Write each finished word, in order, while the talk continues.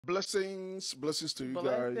Blessings to you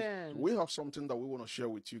guys. Blessings. We have something that we want to share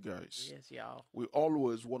with you guys. Yes, y'all. We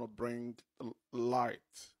always want to bring light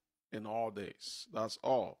in all this. That's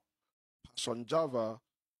all. Son Java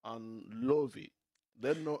and Lovy,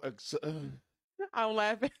 they know I'm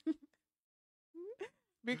laughing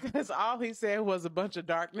because all he said was a bunch of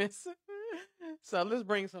darkness. So let's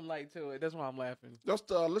bring some light to it. That's why I'm laughing. Just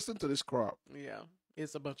listen to this crap. Yeah,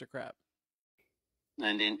 it's a bunch of crap.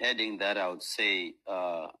 And in adding that, I would say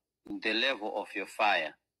the level of your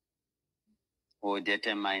fire will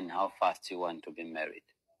determine how fast you want to be married.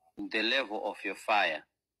 The level of your fire,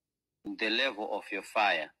 the level of your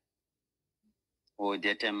fire will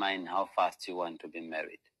determine how fast you want to be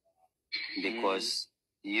married. Because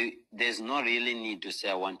there's no really need to say,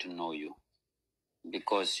 I want to know you,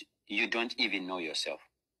 because you don't even know yourself.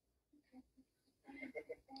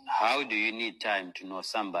 How do you need time to know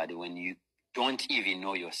somebody when you don't even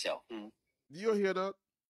know yourself? Do you hear that?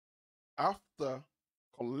 After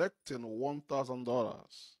collecting $1,000,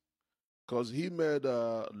 because he made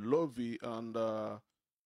Lovy and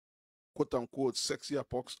quote unquote sexy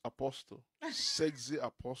apostle, sexy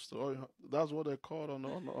apostle. Oh, that's what they call it on the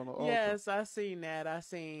altar. Yes, I seen that. I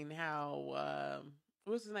seen how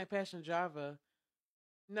what's his name? Passion Java.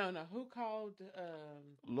 No, who called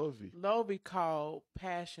Lovy? Lovy called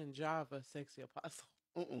Passion Java sexy apostle.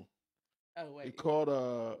 Oh wait. He called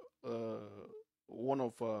one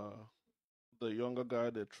of the younger guy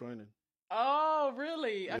they're training. Oh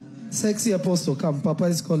really? Sexy apostle, come. Papa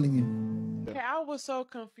is calling you. Okay, I was so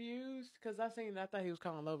confused because I thought he was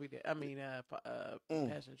calling Lovy that. I mean,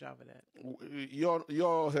 Passion Java that.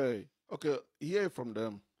 Your hey, okay, hear from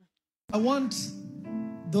them. I want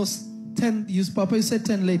those 10. Papa, you said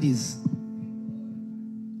 10 ladies.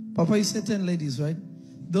 Papa, you said 10 ladies, right?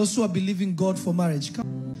 Those who are believing God for marriage.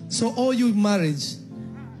 Come. So all you marriage.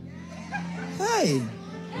 Hey.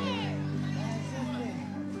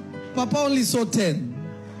 Papa only saw 10.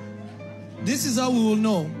 This is how we will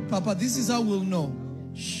know. Papa, this is how we'll know.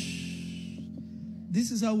 Shh.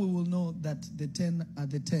 This is how we will know that the 10 are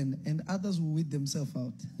the 10 and others will weed themselves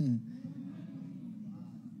out.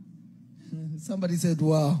 Somebody said,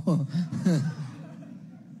 wow.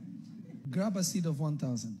 Grab a seed of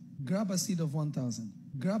 1,000. Grab a seed of 1,000.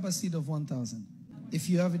 Grab a seed of 1,000. If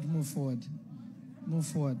you have it, move forward. Move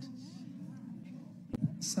forward.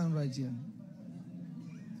 Stand right here.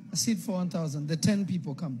 A seed for 1,000. The 10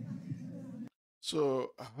 people come.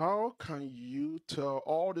 So how can you tell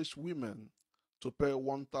all these women to pay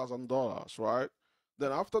 $1,000, right?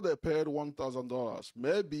 Then after they paid $1,000,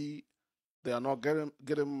 maybe they are not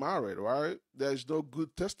getting married, right? There is no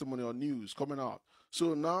good testimony or news coming out.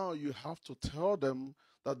 So now you have to tell them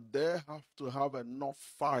that they have to have enough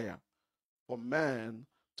fire for men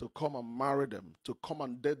to come and marry them, to come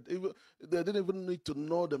and they didn't even need to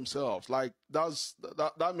know themselves. Like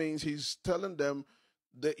that means he's telling them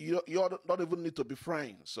that you don't even need to be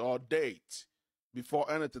friends or date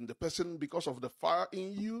before anything. The person, because of the fire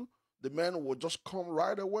in you, the man will just come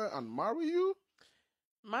right away and marry you.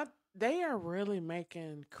 They are really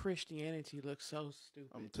making Christianity look so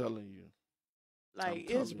stupid. I'm telling you. Like,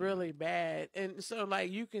 it's really bad. And so, like,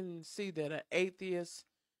 you can see that an atheist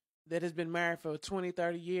that has been married for 20,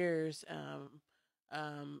 30 years,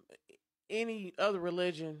 any other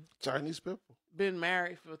religion, Chinese people, been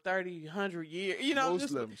married for 30, 100 years. You know,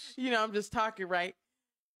 Muslims. I'm just talking, right?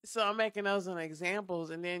 So I'm making those as examples,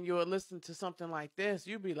 and then you'll listen to something like this.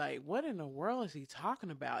 You'll be like, what in the world is he talking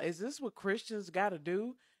about? Is this what Christians got to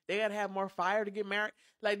do? They got to have more fire to get married?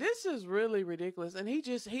 Like, this is really ridiculous. And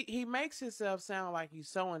he makes himself sound like he's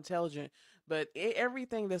so intelligent, but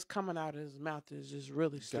everything that's coming out of his mouth is just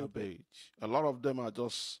really stupid. Garbage. A lot of them are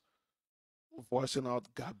just voicing out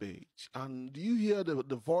garbage. And you hear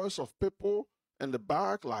the voice of people in the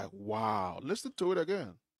back like, wow. Listen to it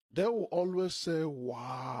again. They will always say,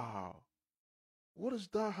 wow, what does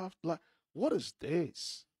that have, like, what is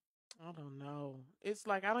this? I don't know. It's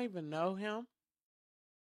like, I don't even know him.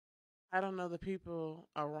 I don't know the people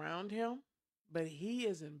around him, but he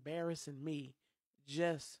is embarrassing me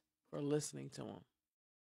just for listening to him.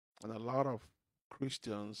 And a lot of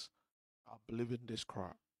Christians are believing this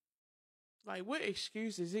crap. Like, what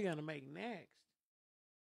excuse is he going to make next?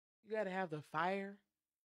 You got to have the fire.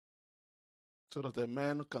 So that the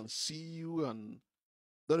man can see you and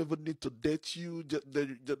don't even need to date you.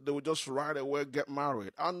 They will just right away get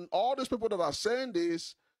married. And all these people that are saying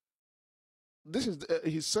this is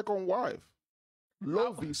his second wife.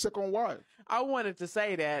 Lovy's second wife. I wanted to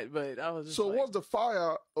say that, but I was just so what's the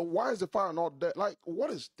fire? Why is the fire not there? Like, what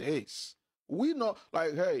is this? We know,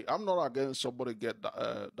 like, hey, I'm not against somebody get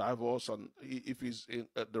divorced, and if he's in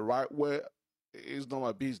the right way, It's not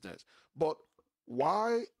my business. But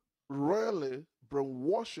why really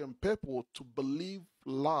brainwashing people to believe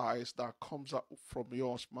lies that comes out from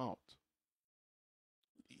your mouth?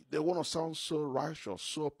 They want to sound so righteous,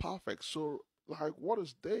 so perfect, so like, what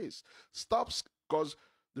is this? Stop, because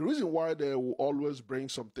the reason why they will always bring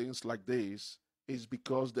some things like this is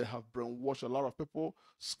because they have brainwashed a lot of people,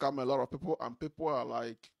 scam a lot of people, and people are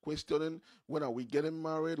like questioning, when are we getting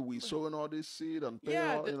married? We sowing all this seed and paying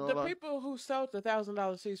Yeah, all, the people who sold the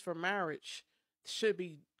 $1,000 seeds for marriage should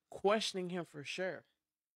be questioning him for sure.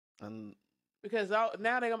 And Because now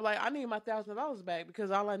they're gonna be like, I need my $1,000 back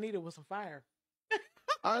because all I needed was some fire.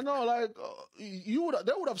 I know, like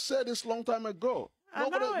they would have said this long time ago. I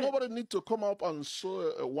know it. Nobody need to come up and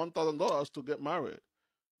sow $1,000 to get married.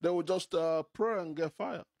 They would just pray and get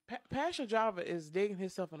fire. Pastor Java is digging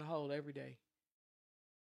himself in a hole every day.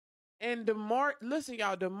 And the more, listen,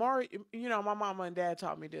 y'all, the more, my mama and dad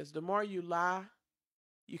taught me this. The more you lie,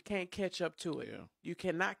 you can't catch up to it. Yeah. You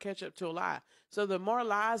cannot catch up to a lie. So the more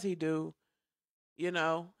lies he do, he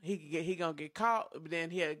gonna get caught. But then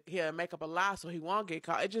he'll make up a lie so he won't get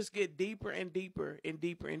caught. It just get deeper and deeper and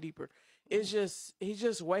deeper and deeper. It's just he's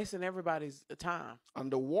just wasting everybody's time.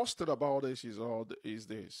 And the worst thing about this is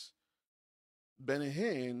this: Benny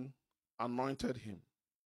Hinn anointed him,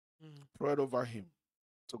 prayed over him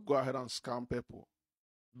to go ahead and scam people.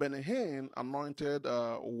 Benny Hinn anointed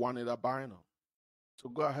Juanita Bynum to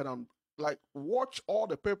go ahead and watch all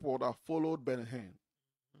the people that followed Benny Hinn.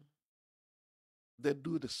 They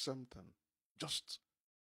do the same thing, just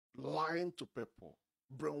lying to people,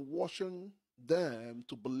 brainwashing them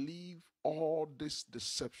to believe all this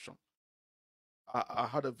deception. I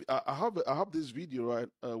have this video right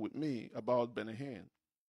with me about Benny Hinn.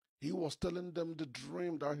 He was telling them the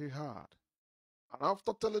dream that he had, and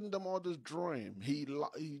after telling them all this dream, he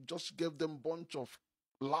just gave them a bunch of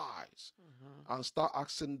lies and start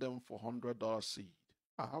asking them for $100 seed.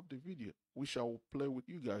 I have the video, which I will play with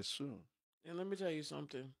you guys soon. And let me tell you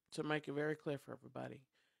something to make it very clear for everybody.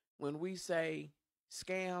 When we say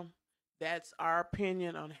scam, that's our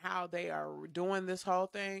opinion on how they are doing this whole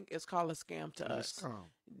thing. It's called a scam to us.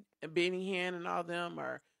 And Benny Hinn and all them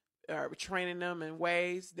are training them in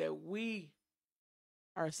ways that we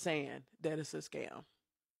are saying that it's a scam.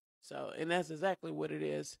 So, and that's exactly what it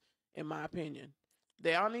is, in my opinion.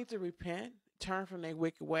 They all need to repent, turn from their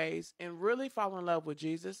wicked ways, and really fall in love with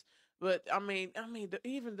Jesus. But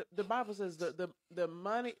even the Bible says the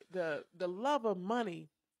money, the love of money,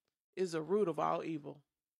 is the root of all evil.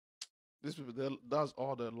 These people, that's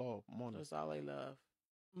all they love, money. That's all they love.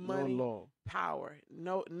 Money, no love, power,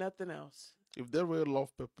 nothing else. If they really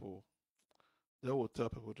love people, they will tell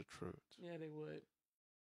people the truth. Yeah, they would.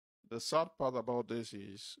 The sad part about this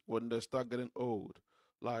is when they start getting old,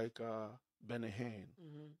 like Benny Hinn,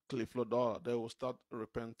 Cliff Lodora, they will start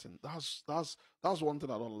repenting. That's one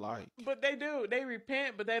thing I don't like. But they do. They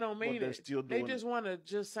repent, but they don't mean but it. Still they just want to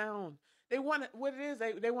just sound. They want what it is.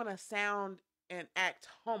 They want to sound and act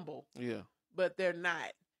humble. Yeah. But they're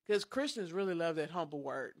not, because Christians really love that humble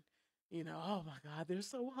word. Oh my God, they're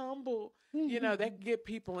so humble. They can get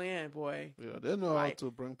people in, boy. Yeah, they know how to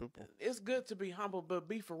bring people. It's good to be humble, but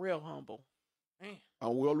be for real humble. Man.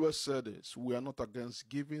 And we always say this: we are not against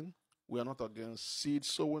giving. We are not against seed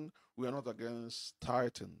sowing. We are not against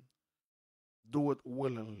tithing. Do it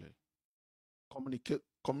willingly.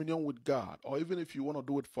 Communion with God, or even if you want to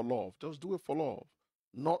do it for love, just do it for love.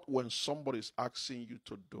 Not when somebody's asking you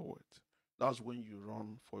to do it. That's when you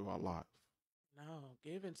run for your life. No,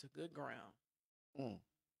 giving's a good ground.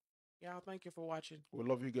 Y'all, thank you for watching. We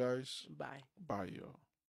love you guys. Bye. Bye, y'all.